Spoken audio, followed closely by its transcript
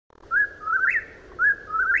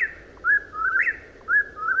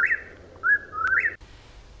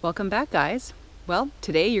Welcome back, guys. Well,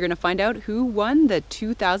 today you're going to find out who won the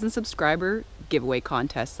 2,000 subscriber giveaway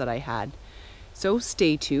contest that I had. So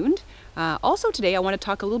stay tuned. Also today I want to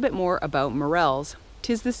talk a little bit more about morels.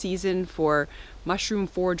 'Tis the season for mushroom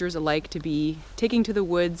foragers alike to be taking to the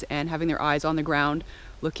woods and having their eyes on the ground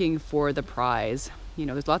looking for the prize. You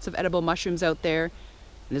know, there's lots of edible mushrooms out there, and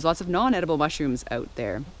there's lots of non-edible mushrooms out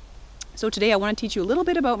there. So today I want to teach you a little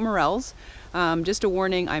bit about morels. Just a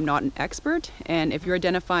warning, I'm not an expert, and if you're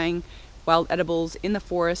identifying wild edibles in the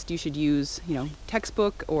forest, you should use,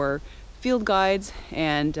 textbook or field guides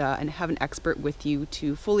and have an expert with you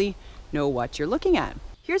to fully know what you're looking at.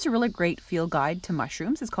 Here's a really great field guide to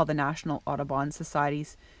mushrooms. It's called the National Audubon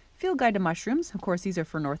Society's Field Guide to Mushrooms. Of course, these are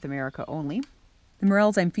for North America only. The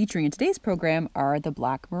morels I'm featuring in today's program are the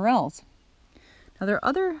black morels. Now there are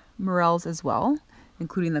other morels as well,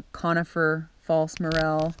 including the conifer false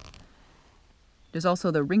morel. There's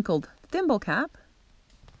also the wrinkled thimblecap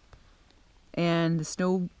and the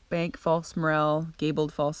snowbank false morel,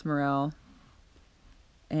 gabled false morel,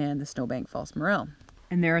 and the snowbank false morel.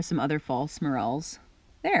 And there are some other false morels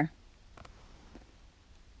there.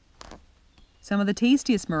 Some of the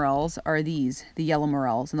tastiest morels are these, the yellow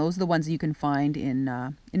morels, and those are the ones that you can find in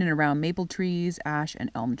and around maple trees, ash,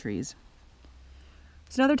 and elm trees.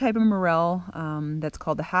 There's another type of morel that's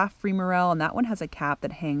called the half-free morel, and that one has a cap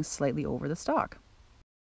that hangs slightly over the stalk.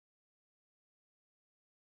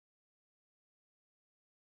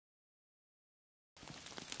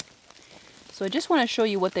 So I just want to show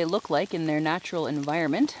you what they look like in their natural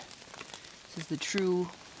environment. This is the true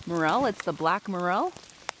morel. It's the black morel.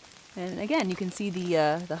 And again, you can see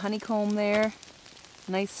the honeycomb there.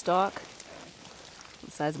 Nice stalk.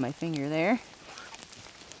 The size of my finger there.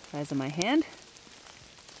 Size of my hand.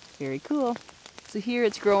 Very cool. So here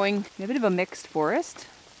it's growing in a bit of a mixed forest.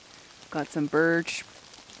 Got some birch,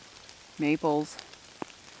 maples,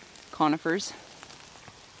 conifers.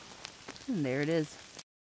 And there it is.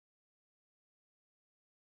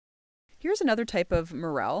 Here's another type of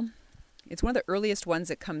morel. It's one of the earliest ones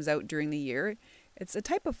that comes out during the year. It's a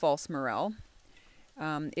type of false morel.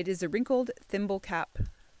 It is a wrinkled thimblecap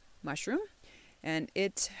mushroom, and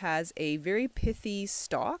it has a very pithy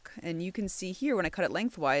stalk. And you can see here when I cut it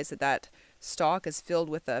lengthwise that stalk is filled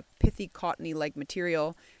with a pithy cottony-like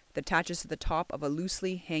material that attaches to the top of a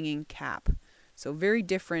loosely hanging cap. So very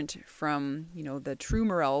different from, the true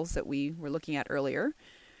morels that we were looking at earlier.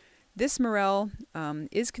 This morel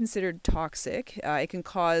is considered toxic. It can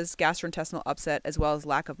cause gastrointestinal upset as well as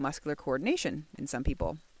lack of muscular coordination in some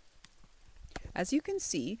people. As you can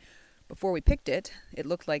see, before we picked it, it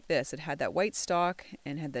looked like this. It had that white stalk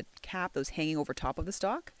and had the cap that was hanging over top of the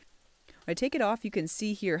stalk. When I take it off, you can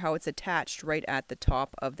see here how it's attached right at the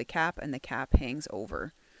top of the cap, and the cap hangs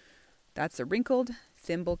over. That's a wrinkled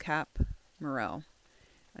thimblecap morel.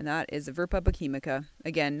 And that is a Verpa bohemica.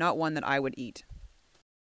 Again, not one that I would eat.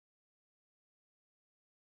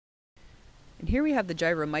 And here we have the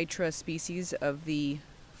Gyromitra species of the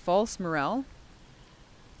false morel.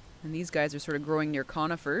 And these guys are sort of growing near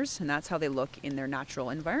conifers, and that's how they look in their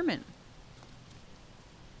natural environment.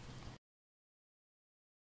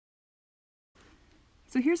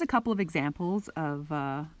 So here's a couple of examples of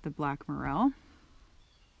the black morel.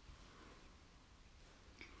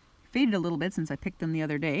 Faded a little bit since I picked them the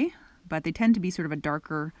other day, but they tend to be sort of a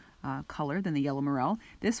darker color than the yellow morel.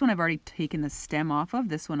 This one I've already taken the stem off of.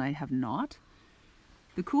 This one I have not.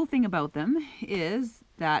 The cool thing about them is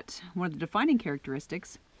that one of the defining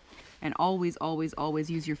characteristics, and always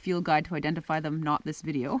use your field guide to identify them, not this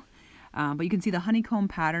video, but you can see the honeycomb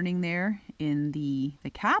patterning there in the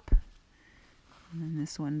cap. And then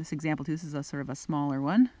this one, this example too, this is a sort of a smaller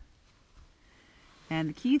one. And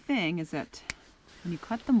the key thing is that when you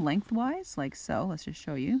cut them lengthwise, like so, let's just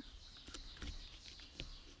show you.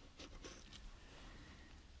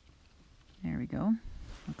 There we go.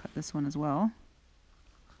 I'll cut this one as well.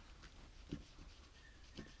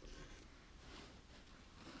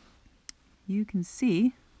 You can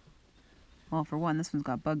see, well, for one, this one's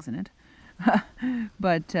got bugs in it.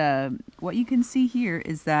 But what you can see here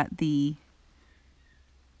is that the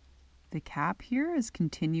cap here is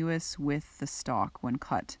continuous with the stalk when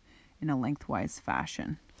cut in a lengthwise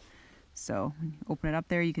fashion. So when you open it up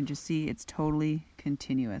there, you can just see it's totally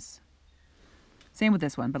continuous. Same with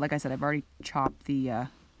this one, but like I said, I've already chopped the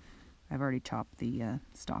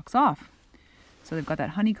stalks off. So they've got that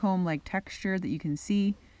honeycomb-like texture that you can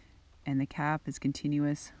see, and the cap is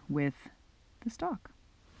continuous with the stalk.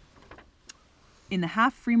 In the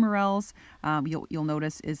half-free morels, you'll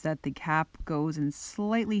notice is that the cap goes and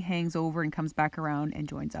slightly hangs over and comes back around and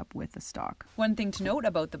joins up with the stalk. One thing to note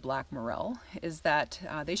about the black morel is that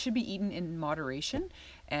they should be eaten in moderation,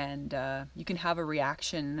 and you can have a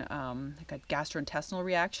reaction, like a gastrointestinal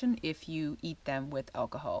reaction, if you eat them with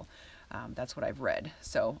alcohol. That's what I've read.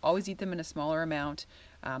 So always eat them in a smaller amount.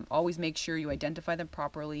 Always make sure you identify them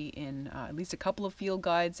properly in at least a couple of field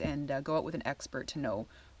guides, and go out with an expert to know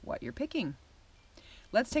what you're picking.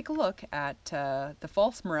 Let's take a look at the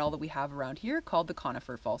false morel that we have around here called the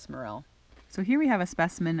conifer false morel. So here we have a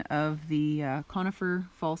specimen of the conifer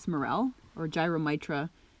false morel, or Gyromitra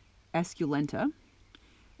esculenta.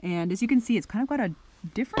 And as you can see, it's kind of got a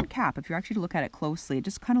different cap. If you actually look at it closely, it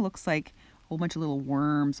just kind of looks like a whole bunch of little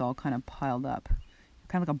worms all kind of piled up.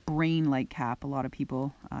 Kind of like a brain-like cap, a lot of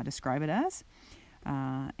people describe it as.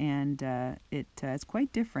 It's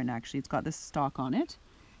quite different, actually. It's got this stalk on it.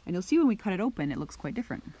 And you'll see when we cut it open, it looks quite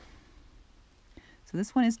different. So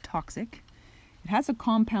this one is toxic. It has a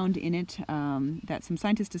compound in it that some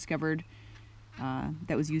scientists discovered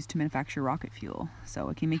that was used to manufacture rocket fuel. So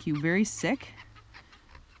it can make you very sick.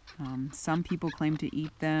 Some people claim to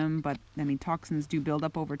eat them, but I mean, toxins do build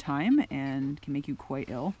up over time and can make you quite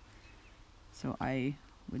ill. So I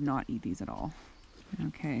would not eat these at all.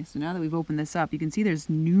 Okay, so now that we've opened this up, you can see there's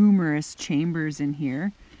numerous chambers in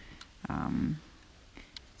here.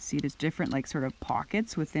 See, there's different like sort of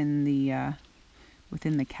pockets within the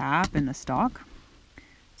cap and the stalk.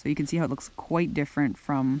 So you can see how it looks quite different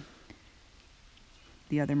from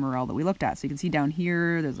the other morel that we looked at. So you can see down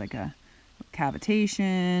here, there's like a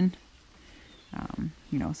cavitation.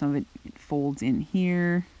 You know, some of it folds in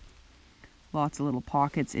here. Lots of little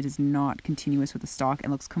pockets. It is not continuous with the stalk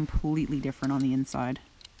and looks completely different on the inside.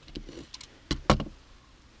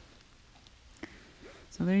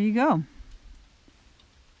 So there you go.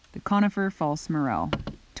 The conifer false morel.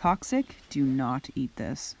 Toxic, do not eat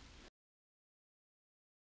this.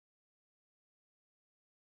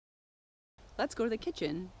 Let's go to the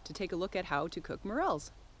kitchen to take a look at how to cook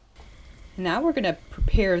morels. Now we're going to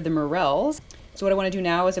prepare the morels. So what I want to do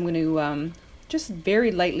now is I'm going to just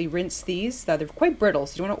very lightly rinse these. They're quite brittle,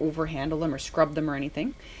 so you don't want to overhandle them or scrub them or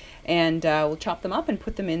anything. And we'll chop them up and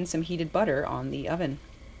put them in some heated butter on the oven.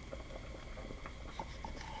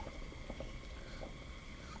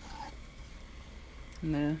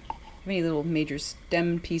 And any little major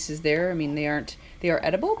stem pieces there, I mean, they are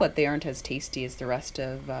edible, but they aren't as tasty as the rest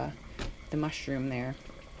of the mushroom there.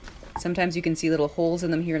 Sometimes you can see little holes in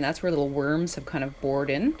them here, and that's where little worms have kind of bored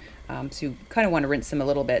in. So you kind of want to rinse them a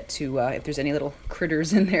little bit to if there's any little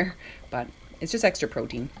critters in there, but it's just extra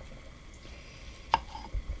protein.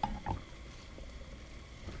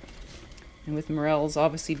 And with morels,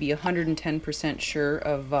 obviously be 110% sure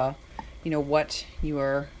of you know, what you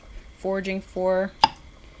are foraging for.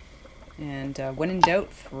 And when in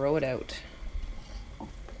doubt, throw it out.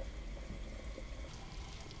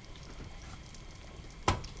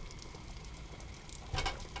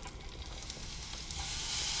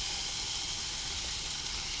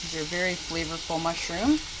 These are very flavorful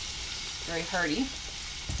mushroom, very hearty.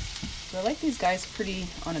 So I like these guys pretty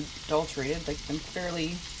unadulterated, like them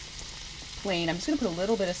fairly plain. I'm just going to put a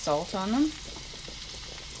little bit of salt on them.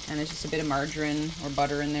 And there's just a bit of margarine or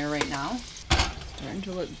butter in there right now. Starting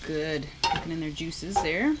to look good, cooking in their juices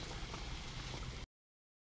there.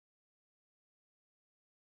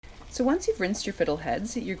 So once you've rinsed your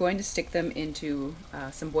fiddleheads, you're going to stick them into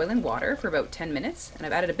some boiling water for about 10 minutes, and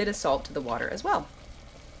I've added a bit of salt to the water as well.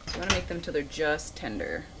 So you want to make them till they're just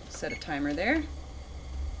tender. Set a timer there.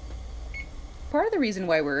 Part of the reason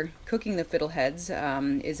why we're cooking the fiddleheads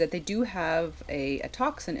is that they do have a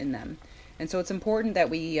toxin in them. And so it's important that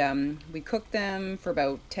we cook them for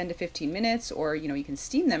about 10 to 15 minutes, or you can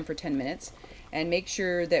steam them for 10 minutes, and make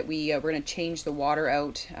sure that we're going to change the water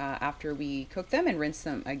out after we cook them and rinse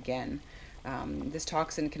them again. This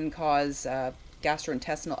toxin can cause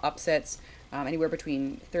gastrointestinal upsets anywhere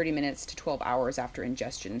between 30 minutes to 12 hours after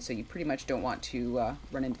ingestion, so you pretty much don't want to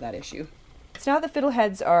run into that issue. So now the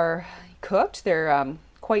fiddleheads are cooked. They're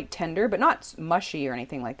quite tender, but not mushy or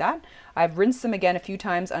anything like that. I've rinsed them again a few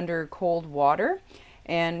times under cold water,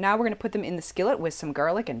 and now we're going to put them in the skillet with some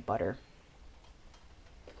garlic and butter.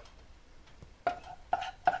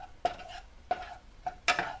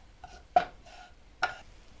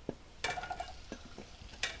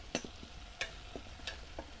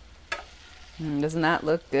 Doesn't that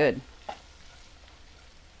look good?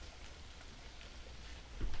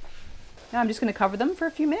 Now I'm just going to cover them for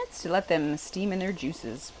a few minutes to let them steam in their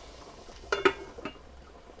juices.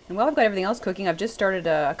 And while I've got everything else cooking, I've just started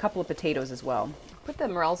a couple of potatoes as well. Put the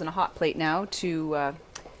morels in a hot plate now to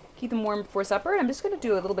keep them warm before supper. And I'm just going to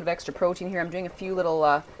do a little bit of extra protein here. I'm doing a few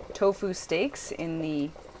little tofu steaks in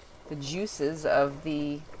the juices of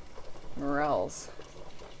the morels.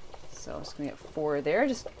 So I'm just going to get 4 there.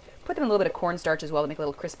 Just put them in a little bit of cornstarch as well to make a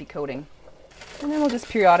little crispy coating. And then we'll just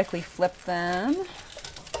periodically flip them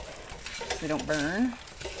so they don't burn.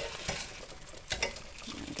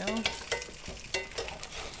 There we go.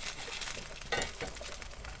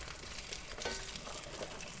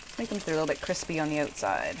 Make them so they're a little bit crispy on the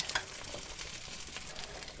outside.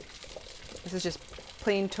 This is just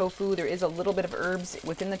plain tofu. There is a little bit of herbs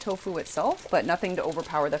within the tofu itself, but nothing to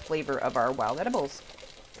overpower the flavor of our wild edibles.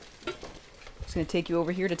 Just going to take you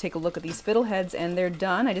over here to take a look at these fiddleheads, and they're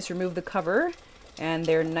done. I just removed the cover, and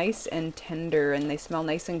they're nice and tender, and they smell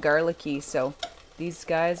nice and garlicky, so these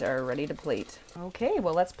guys are ready to plate. Okay,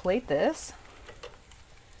 well, let's plate this.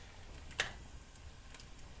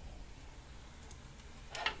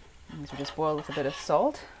 These are just boiled with a bit of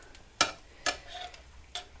salt.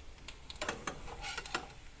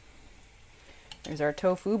 There's our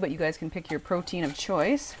tofu, but you guys can pick your protein of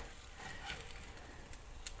choice.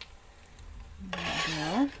 There we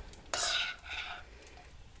go.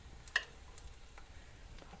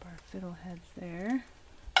 Pop our fiddleheads there.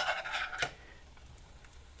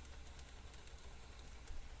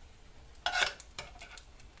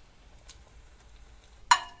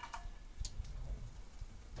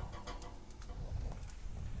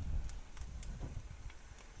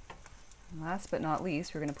 Last but not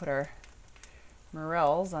least, we're going to put our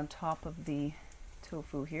morels on top of the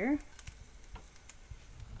tofu here.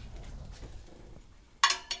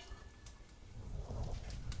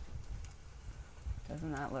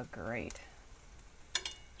 Doesn't that look great?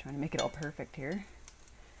 Trying to make it all perfect here.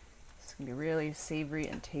 It's going to be a really savory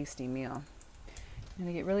and tasty meal. And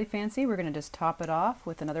to get really fancy, we're going to just top it off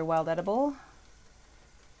with another wild edible,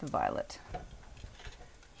 the violet.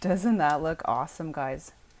 Doesn't that look awesome,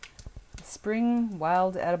 guys? Spring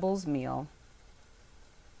wild edibles meal.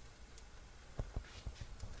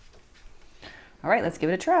 All right, let's give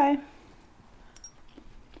it a try.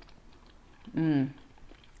 The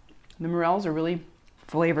morels are really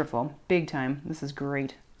flavorful, big time. This is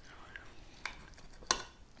great.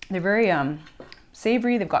 They're very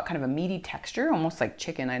savory. They've got kind of a meaty texture, almost like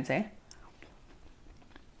chicken, I'd say.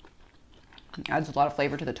 It adds a lot of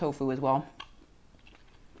flavor to the tofu as well.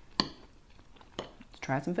 Let's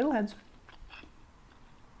try some fiddleheads.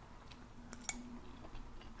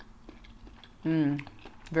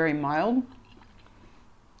 Very mild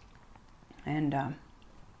and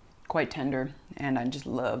quite tender, and I just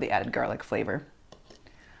love the added garlic flavor.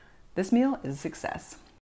 This meal is a success.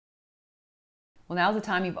 Well, now's the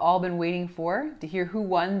time you've all been waiting for to hear who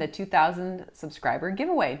won the 2,000 subscriber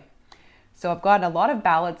giveaway. So I've got a lot of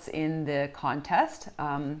ballots in the contest.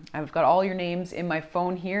 I've got all your names in my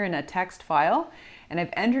phone here in a text file, and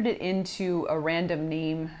I've entered it into a random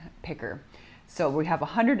name picker. So we have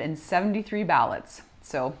 173 ballots.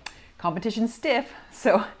 So competition's stiff.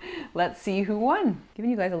 So let's see who won. Giving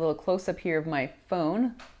you guys a little close up here of my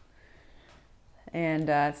phone. And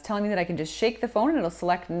it's telling me that I can just shake the phone and it'll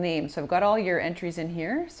select the name. So I've got all your entries in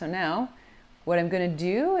here. So now what I'm gonna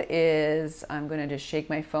do is I'm gonna just shake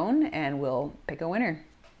my phone and we'll pick a winner.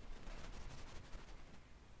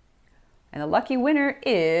 And the lucky winner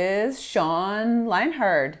is Sean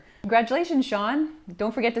Lionhard. Congratulations, Sean.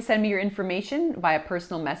 Don't forget to send me your information via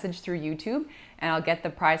personal message through YouTube, and I'll get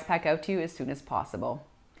the prize pack out to you as soon as possible.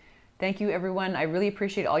 Thank you, everyone. I really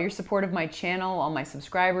appreciate all your support of my channel, all my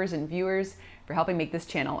subscribers and viewers, for helping make this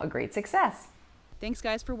channel a great success. Thanks,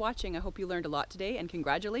 guys, for watching. I hope you learned a lot today, and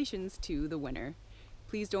congratulations to the winner.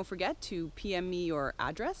 Please don't forget to PM me your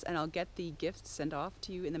address, and I'll get the gifts sent off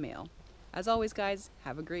to you in the mail. As always, guys,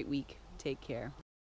 have a great week. Take care.